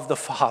of the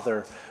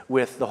Father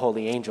with the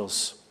holy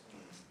angels.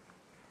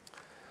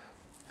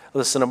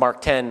 Listen to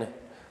Mark 10,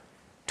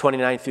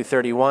 29 through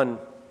 31.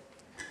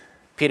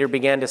 Peter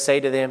began to say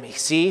to them,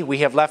 "See, we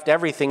have left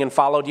everything and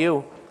followed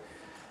you."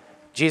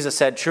 Jesus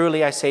said,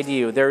 "Truly I say to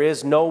you, there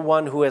is no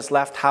one who has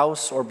left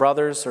house or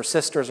brothers or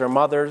sisters or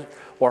mother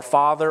or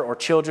father or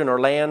children or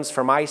lands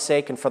for my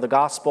sake and for the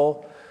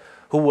gospel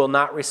who will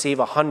not receive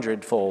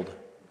 100-fold.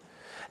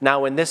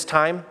 Now in this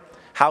time,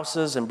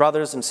 houses and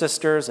brothers and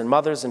sisters and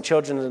mothers and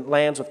children and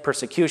lands with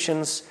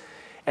persecutions,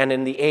 and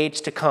in the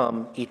age to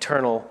come,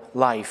 eternal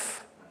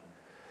life.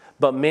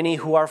 But many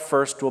who are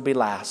first will be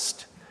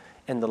last,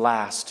 and the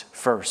last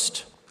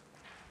first."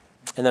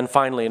 And then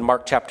finally, in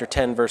Mark chapter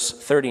 10, verse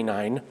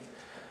 39,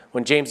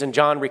 when James and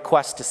John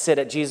request to sit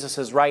at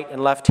Jesus' right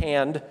and left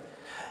hand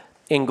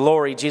in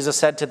glory, Jesus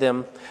said to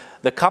them,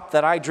 "The cup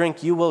that I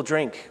drink, you will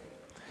drink,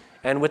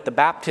 and with the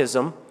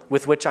baptism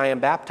with which I am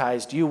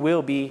baptized, you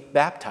will be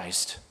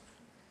baptized."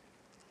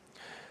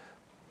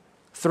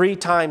 3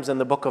 times in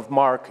the book of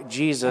Mark,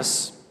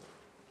 Jesus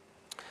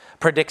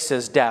predicts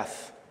his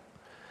death,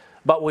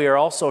 but we are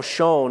also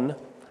shown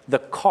the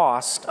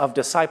cost of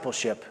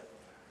discipleship.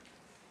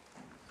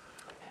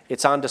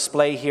 It's on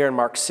display here in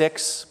Mark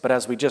 6, but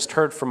as we just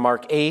heard from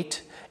Mark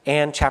 8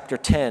 and chapter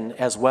 10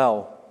 as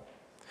well.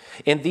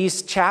 In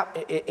these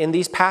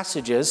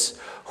passages,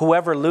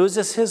 whoever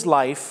loses his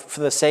life for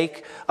the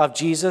sake of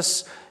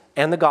Jesus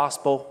and the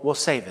gospel will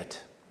save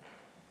it.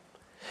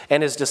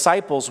 And his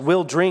disciples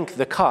will drink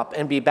the cup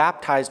and be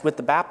baptized with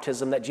the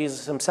baptism that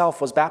Jesus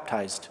himself was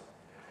baptized.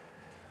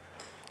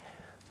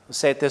 Let's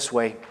say it this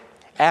way: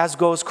 as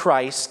goes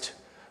Christ,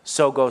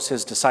 so goes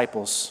his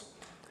disciples.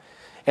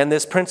 And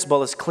this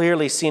principle is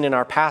clearly seen in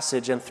our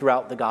passage and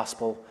throughout the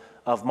Gospel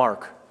of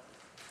Mark.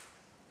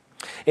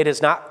 It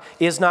is not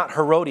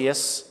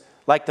Herodias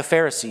like the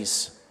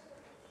Pharisees,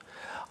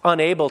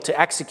 unable to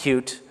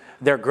execute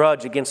their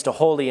grudge against a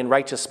holy and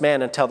righteous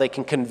man until they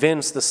can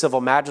convince the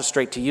civil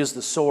magistrate to use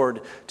the sword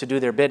to do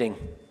their bidding.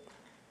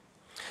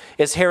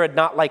 Is Herod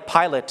not like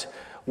Pilate,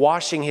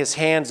 washing his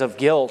hands of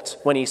guilt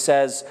when he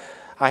says,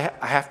 I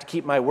have to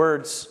keep my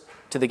words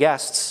to the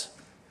guests,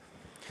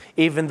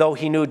 even though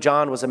he knew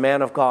John was a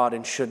man of God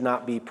and should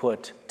not be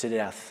put to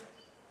death?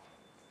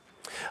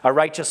 A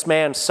righteous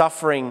man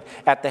suffering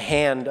at the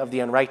hand of the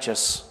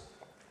unrighteous.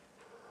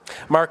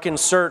 Mark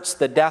inserts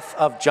the death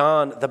of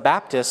John the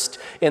Baptist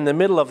in the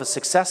middle of a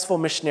successful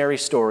missionary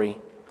story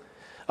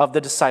of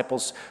the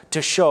disciples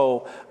to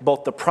show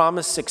both the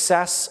promised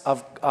success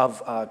of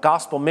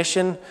gospel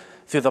mission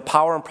through the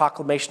power and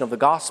proclamation of the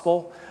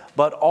gospel,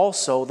 but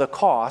also the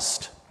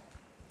cost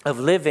of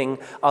living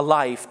a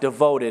life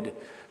devoted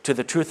to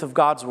the truth of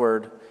God's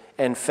word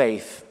and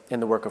faith in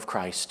the work of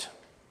Christ.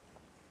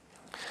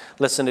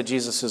 Listen to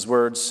Jesus'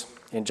 words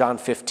in John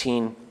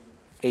 15,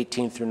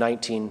 18 through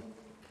 19.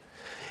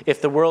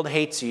 "If the world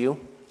hates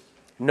you,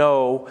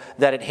 know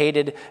that it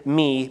hated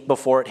me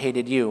before it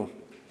hated you.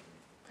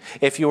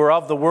 If you were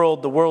of the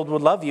world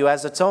would love you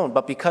as its own.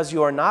 But because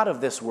you are not of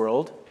this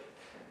world,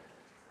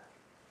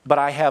 but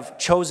I have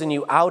chosen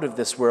you out of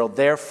this world,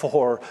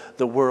 therefore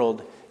the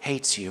world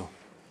hates you."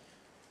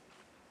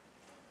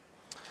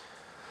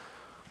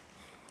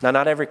 Now,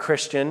 not every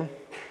Christian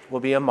will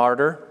be a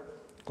martyr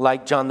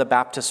like John the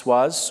Baptist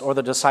was or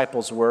the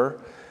disciples were,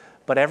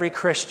 but every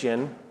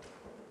Christian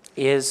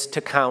is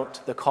to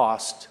count the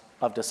cost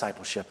of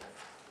discipleship.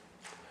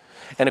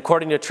 And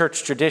according to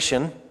church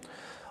tradition,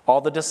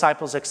 all the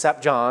disciples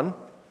except John,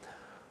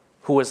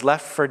 who was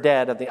left for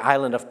dead at the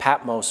island of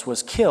Patmos,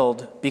 was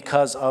killed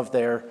because of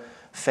their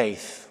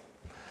faith.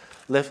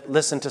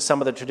 Listen to some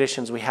of the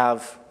traditions we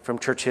have from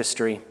church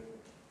history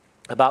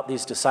about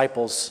these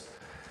disciples.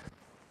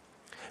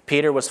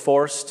 Peter was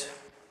forced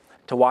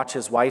to watch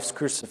his wife's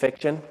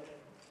crucifixion,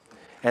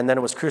 and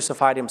then was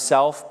crucified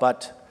himself,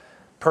 but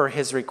per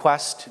his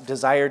request,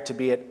 desired to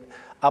be it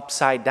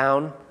upside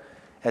down,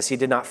 as he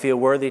did not feel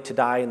worthy to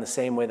die in the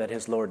same way that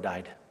his Lord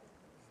died.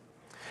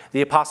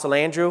 The Apostle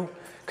Andrew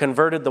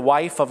converted the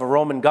wife of a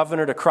Roman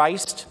governor to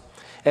Christ,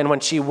 and when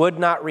she would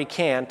not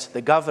recant,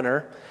 the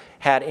governor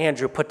had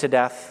Andrew put to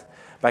death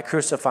by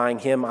crucifying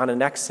him on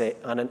an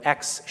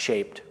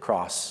X-shaped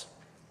cross.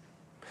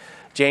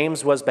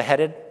 James was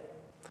beheaded.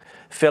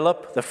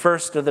 Philip, the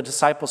first of the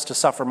disciples to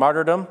suffer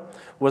martyrdom,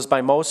 was by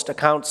most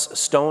accounts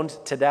stoned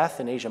to death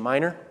in Asia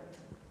Minor.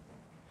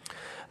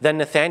 Then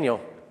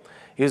Nathanael,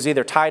 he was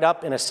either tied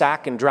up in a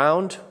sack and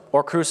drowned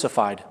or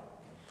crucified.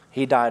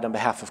 He died on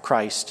behalf of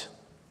Christ.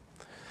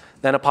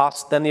 Then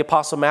the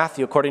Apostle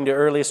Matthew, according to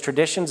earliest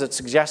traditions, it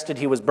suggested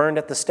he was burned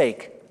at the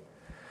stake.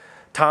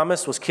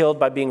 Thomas was killed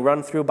by being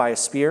run through by a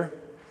spear.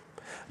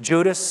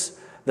 Judas,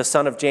 the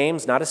son of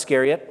James, not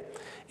Iscariot,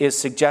 is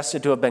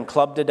suggested to have been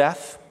clubbed to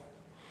death.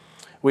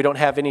 We don't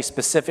have any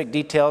specific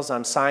details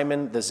on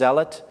Simon the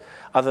Zealot,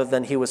 other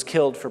than he was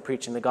killed for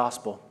preaching the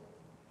gospel.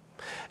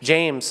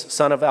 James,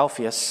 son of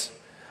Alphaeus,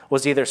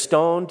 was either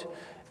stoned,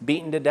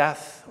 beaten to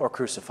death, or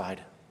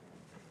crucified.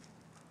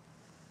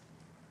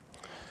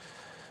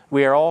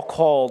 We are all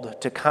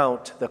called to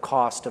count the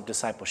cost of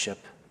discipleship.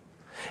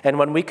 And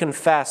when we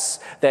confess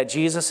that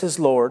Jesus is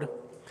Lord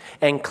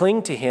and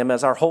cling to him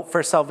as our hope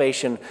for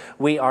salvation,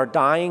 we are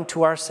dying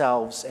to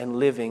ourselves and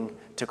living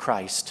to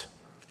Christ.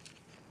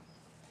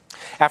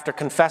 After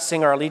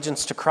confessing our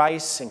allegiance to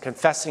Christ and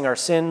confessing our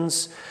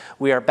sins,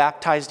 we are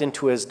baptized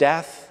into his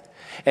death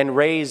and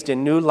raised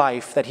in new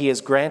life that he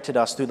has granted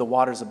us through the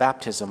waters of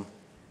baptism.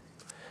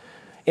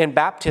 In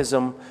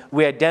baptism,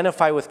 we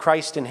identify with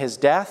Christ in his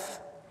death.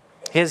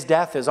 His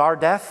death is our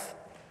death,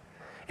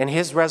 and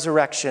his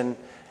resurrection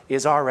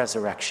is our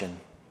resurrection.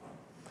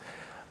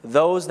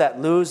 Those that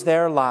lose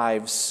their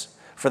lives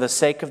for the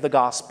sake of the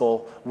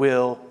gospel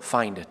will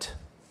find it.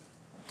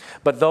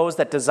 But those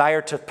that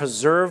desire to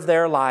preserve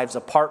their lives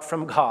apart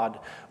from God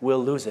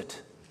will lose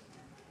it.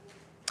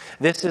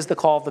 This is the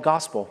call of the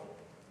gospel.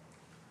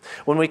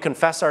 When we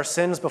confess our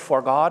sins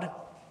before God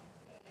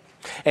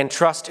and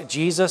trust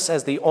Jesus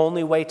as the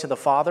only way to the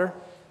Father,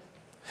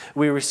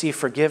 we receive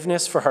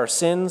forgiveness for our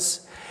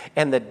sins,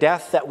 and the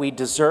death that we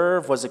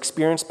deserve was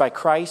experienced by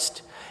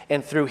Christ,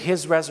 and through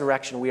his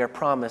resurrection we are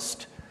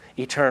promised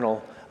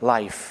eternal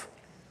life.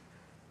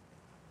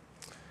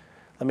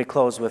 Let me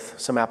close with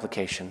some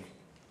application.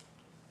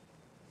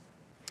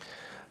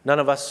 None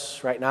of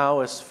us right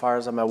now, as far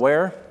as I'm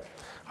aware,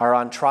 are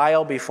on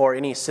trial before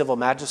any civil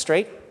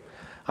magistrate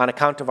on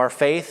account of our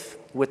faith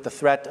with the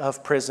threat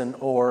of prison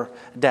or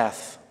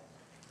death.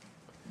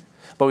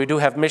 But we do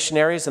have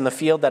missionaries in the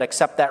field that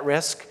accept that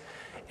risk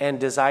and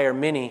desire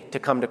many to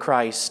come to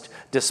Christ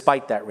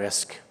despite that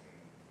risk.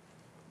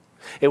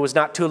 It was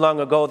not too long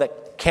ago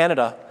that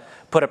Canada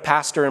put a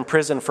pastor in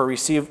prison for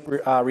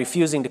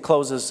refusing to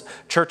close his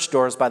church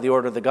doors by the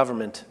order of the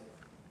government.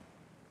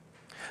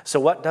 So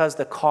what does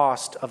the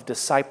cost of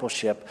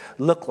discipleship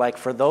look like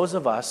for those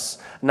of us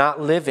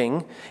not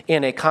living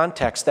in a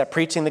context that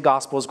preaching the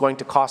gospel is going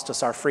to cost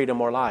us our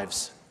freedom or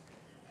lives?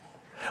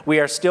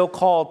 We are still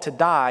called to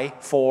die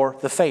for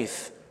the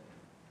faith.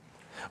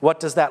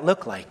 What does that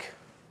look like?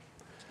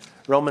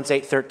 Romans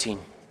 8:13.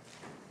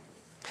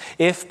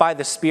 If by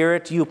the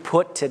Spirit you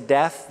put to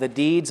death the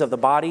deeds of the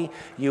body,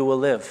 you will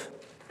live.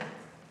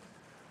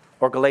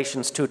 Or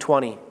Galatians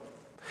 2:20.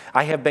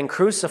 I have been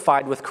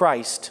crucified with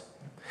Christ.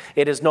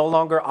 It is no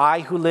longer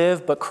I who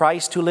live, but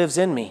Christ who lives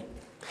in me.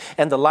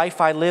 And the life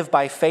I live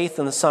by faith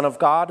in the Son of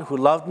God, who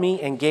loved me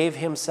and gave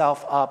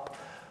himself up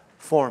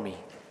for me.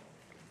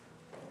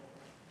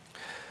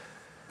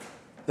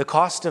 The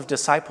cost of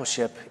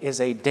discipleship is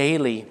a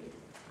daily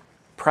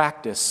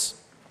practice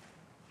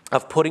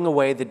of putting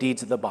away the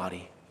deeds of the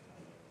body,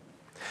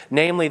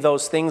 namely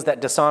those things that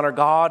dishonor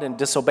God and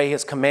disobey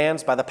his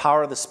commands by the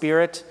power of the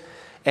Spirit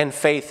and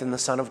faith in the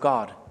Son of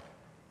God.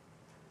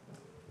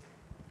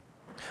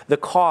 The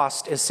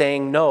cost is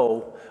saying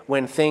no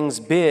when things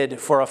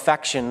bid for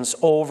affections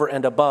over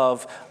and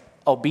above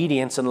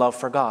obedience and love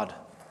for God.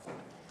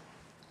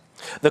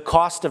 The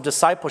cost of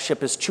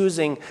discipleship is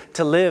choosing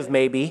to live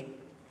maybe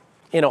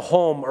in a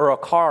home or a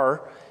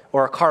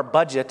car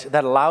budget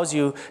that allows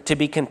you to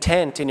be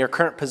content in your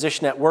current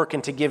position at work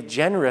and to give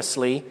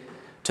generously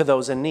to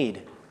those in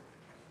need.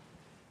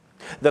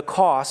 The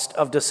cost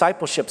of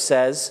discipleship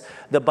says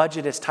the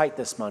budget is tight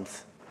this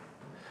month,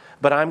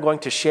 but I'm going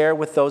to share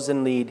with those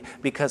in need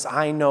because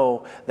I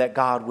know that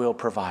God will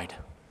provide.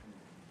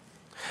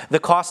 The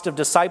cost of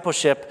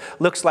discipleship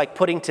looks like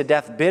putting to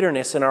death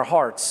bitterness in our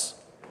hearts.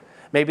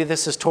 Maybe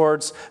this is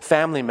towards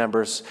family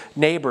members,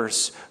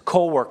 neighbors,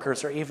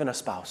 co-workers, or even a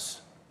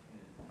spouse.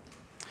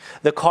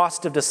 The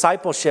cost of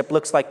discipleship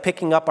looks like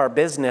picking up our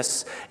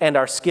business and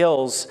our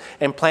skills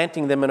and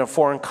planting them in a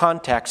foreign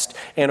context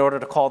in order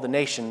to call the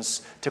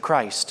nations to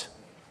Christ.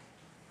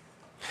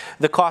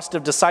 The cost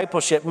of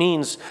discipleship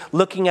means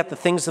looking at the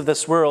things of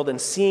this world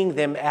and seeing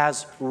them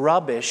as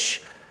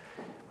rubbish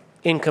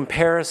in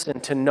comparison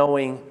to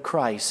knowing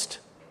Christ.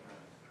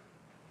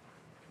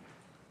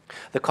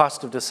 The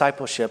cost of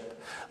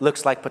discipleship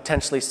looks like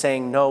potentially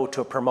saying no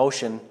to a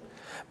promotion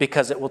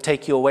because it will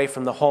take you away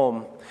from the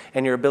home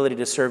and your ability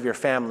to serve your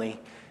family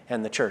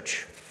and the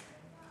church.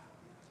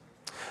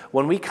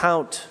 When we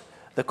count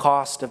the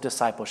cost of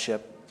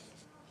discipleship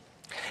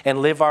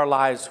and live our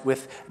lives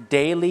with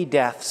daily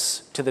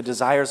deaths to the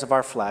desires of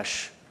our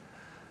flesh,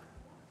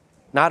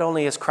 not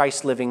only is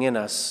Christ living in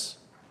us,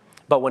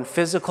 but when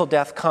physical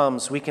death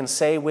comes, we can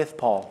say with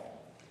Paul,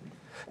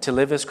 to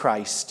live is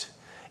Christ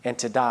and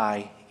to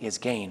die is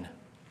gain.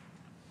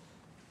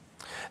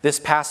 This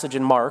passage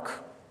in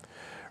Mark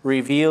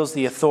reveals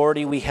the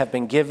authority we have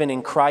been given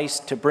in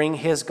Christ to bring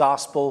his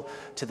gospel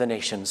to the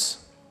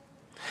nations.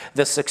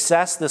 The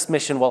success this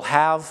mission will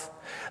have,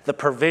 the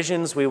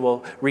provisions we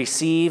will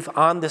receive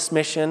on this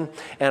mission,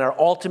 and our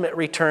ultimate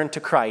return to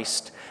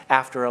Christ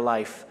after a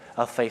life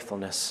of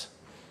faithfulness.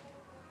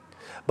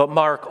 But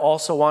Mark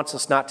also wants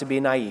us not to be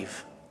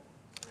naive.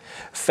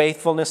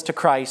 Faithfulness to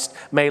Christ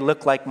may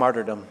look like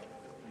martyrdom.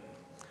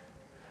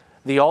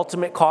 The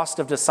ultimate cost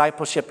of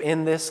discipleship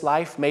in this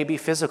life may be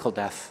physical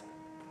death.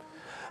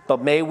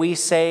 But may we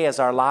say, as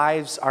our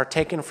lives are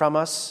taken from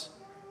us,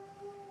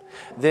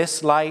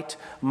 this light,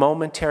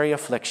 momentary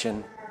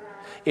affliction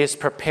is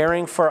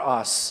preparing for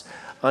us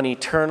an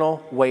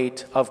eternal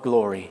weight of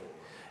glory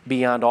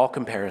beyond all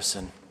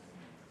comparison.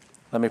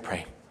 Let me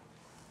pray.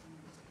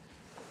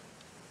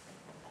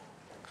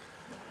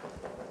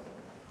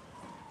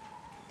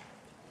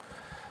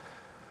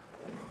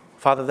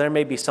 Father, there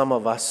may be some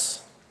of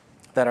us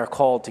that are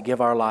called to give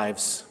our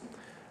lives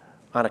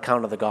on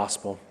account of the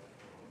gospel.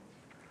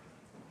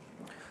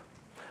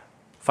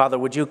 Father,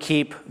 would you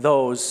keep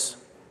those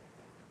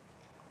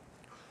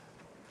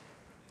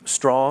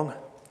strong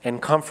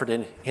and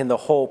comforted in the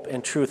hope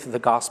and truth of the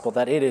gospel,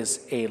 that it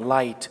is a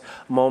light,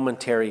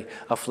 momentary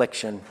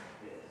affliction.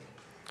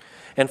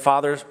 And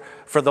Father,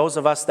 for those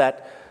of us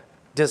that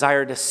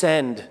desire to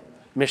send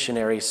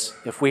missionaries,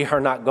 if we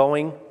are not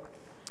going,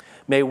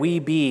 may we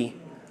be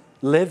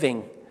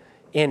living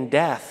in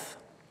death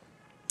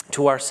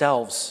to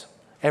ourselves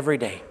every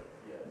day.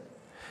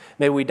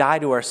 May we die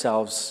to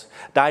ourselves,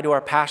 die to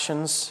our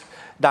passions,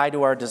 die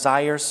to our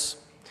desires.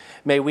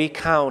 May we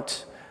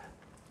count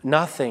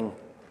nothing,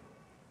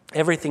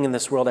 everything in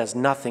this world as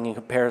nothing in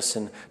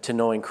comparison to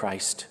knowing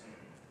Christ.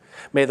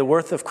 May the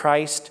worth of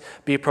Christ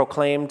be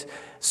proclaimed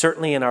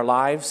certainly in our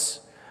lives,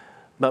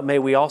 but may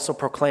we also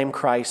proclaim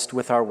Christ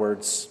with our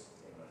words.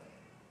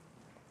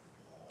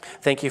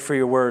 Thank you for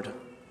your word.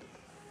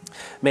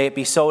 May it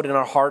be sowed in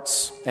our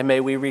hearts, and may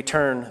we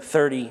return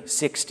 30,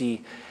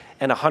 60,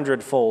 and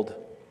 100-fold.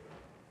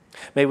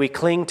 May we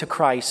cling to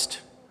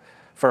Christ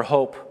for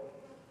hope.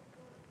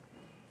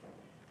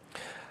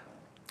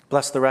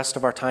 Bless the rest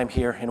of our time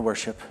here in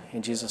worship.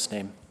 In Jesus'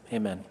 name,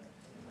 amen.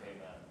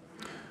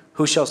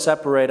 Who shall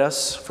separate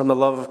us from the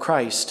love of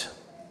Christ?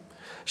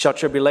 Shall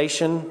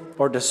tribulation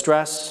or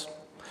distress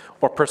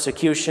or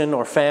persecution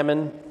or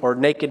famine or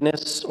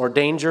nakedness or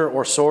danger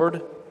or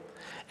sword?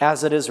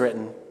 As it is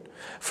written,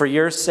 for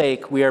your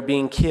sake we are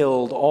being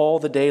killed all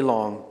the day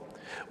long.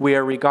 We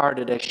are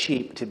regarded as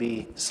sheep to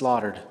be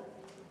slaughtered.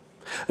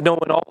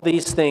 Knowing all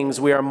these things,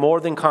 we are more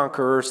than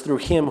conquerors through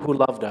him who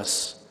loved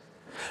us.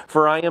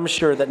 For I am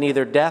sure that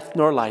neither death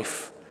nor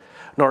life,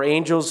 nor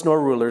angels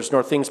nor rulers,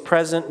 nor things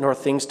present, nor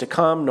things to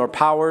come, nor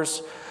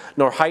powers,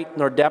 nor height,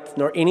 nor depth,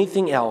 nor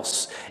anything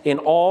else in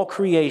all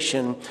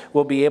creation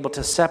will be able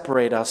to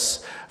separate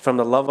us from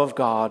the love of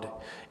God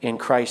in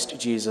Christ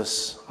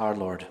Jesus our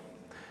Lord.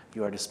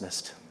 You are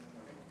dismissed.